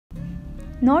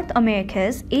North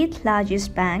America's 8th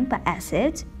largest bank by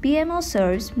assets, BMO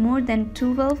serves more than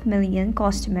 12 million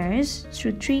customers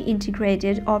through 3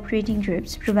 integrated operating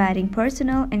groups providing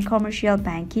personal and commercial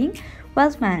banking,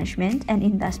 wealth management, and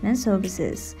investment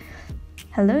services.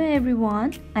 Hello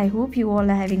everyone, I hope you all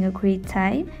are having a great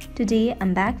time. Today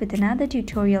I'm back with another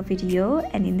tutorial video,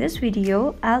 and in this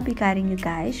video I'll be guiding you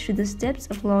guys through the steps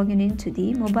of logging into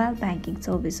the mobile banking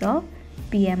service of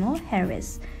BMO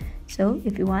Harris. So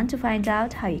if you want to find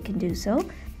out how you can do so,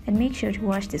 then make sure to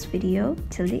watch this video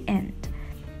till the end.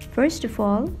 First of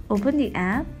all, open the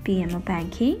app BMO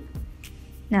Banking.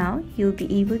 Now you'll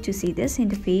be able to see this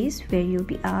interface where you'll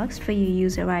be asked for your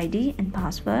user ID and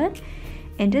password.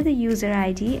 Enter the user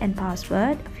ID and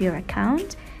password of your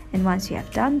account, and once you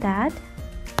have done that,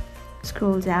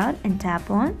 scroll down and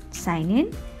tap on sign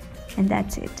in, and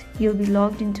that's it. You'll be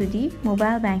logged into the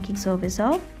mobile banking service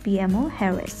of BMO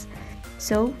Harris.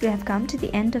 So we have come to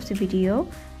the end of the video.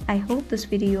 I hope this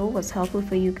video was helpful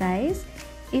for you guys.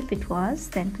 If it was,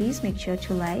 then please make sure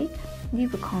to like,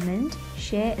 leave a comment,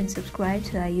 share and subscribe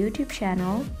to our YouTube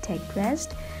channel Tech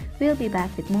Blessed. We'll be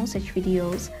back with more such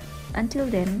videos. Until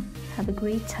then, have a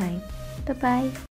great time. Bye bye.